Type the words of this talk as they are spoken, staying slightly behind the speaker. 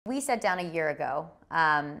we sat down a year ago,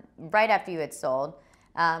 right after you had sold.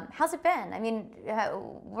 How's it been? I mean,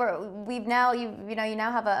 we've now you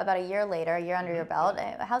now have about a year later, a year under your belt.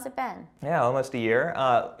 How's it been? Yeah, almost a year.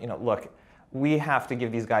 Look, we have to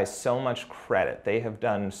give these guys so much credit. They have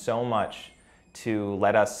done so much to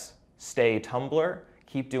let us stay Tumblr,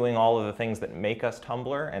 keep doing all of the things that make us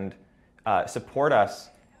Tumblr, and support us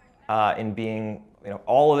in being,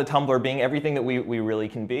 all of the Tumblr being everything that we really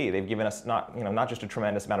can be. They've given us not just a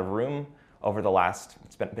tremendous amount of room over the last,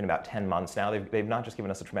 it's been about 10 months now. They've not just given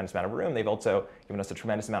us a tremendous amount of room, they've also given us a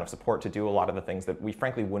tremendous amount of support to do a lot of the things that we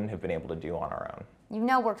frankly wouldn't have been able to do on our own. You've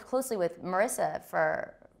now worked closely with Marissa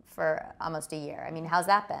for almost a year. I mean, how's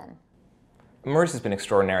that been? Marissa's been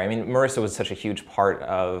extraordinary. I mean, Marissa was such a huge part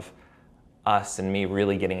of us and me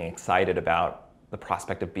really getting excited about the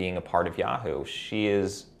prospect of being a part of Yahoo. She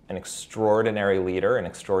is an extraordinary leader, an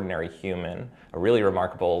extraordinary human, a really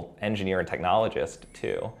remarkable engineer and technologist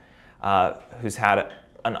too, who's had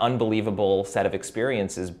an unbelievable set of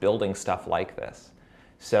experiences building stuff like this.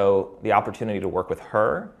 So the opportunity to work with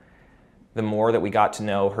her, the more that we got to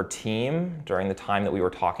know her team during the time that we were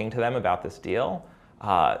talking to them about this deal,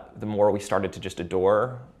 the more we started to just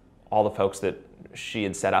adore all the folks that she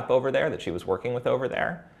had set up over there, that she was working with over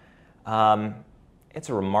there. It's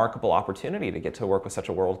a remarkable opportunity to get to work with such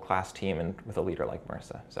a world-class team and with a leader like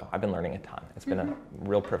Marissa. So I've been learning a ton. It's been a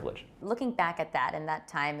real privilege. Looking back at that and that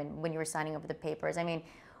time and when you were signing over the papers, I mean,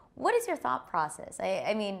 what is your thought process?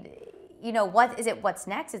 I mean, what's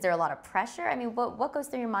next? Is there a lot of pressure? I mean, what goes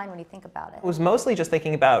through your mind when you think about it? It was mostly just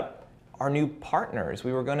thinking about our new partners.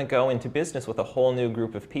 We were going to go into business with a whole new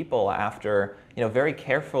group of people after, very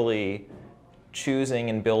carefully choosing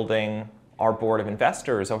and building our board of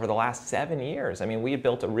investors over the last 7 years. I mean, we had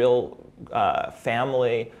built a real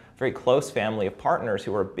family, very close family of partners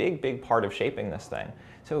who were a big, big part of shaping this thing.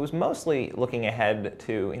 So it was mostly looking ahead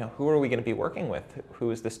to, who are we going to be working with? Who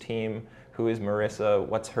is this team? Who is Marissa?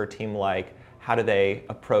 What's her team like? How do they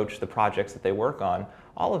approach the projects that they work on?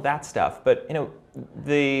 All of that stuff. But,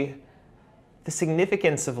 the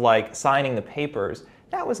significance of signing the papers,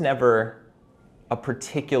 that was never a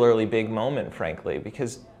particularly big moment, frankly,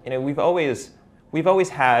 because we've always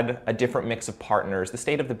had a different mix of partners. The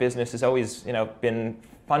state of the business has always been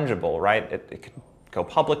fungible, right? It could go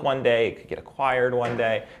public one day, it could get acquired one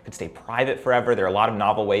day, it could stay private forever. There are a lot of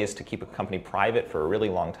novel ways to keep a company private for a really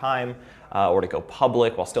long time, or to go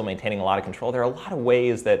public while still maintaining a lot of control. There are a lot of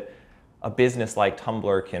ways that a business like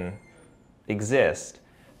Tumblr can exist.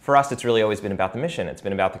 For us, it's really always been about the mission. It's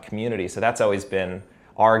been about the community. So that's always been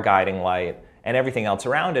our guiding light. And everything else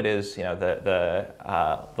around it is, the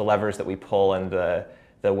levers that we pull and the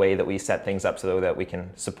way that we set things up so that we can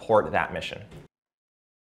support that mission.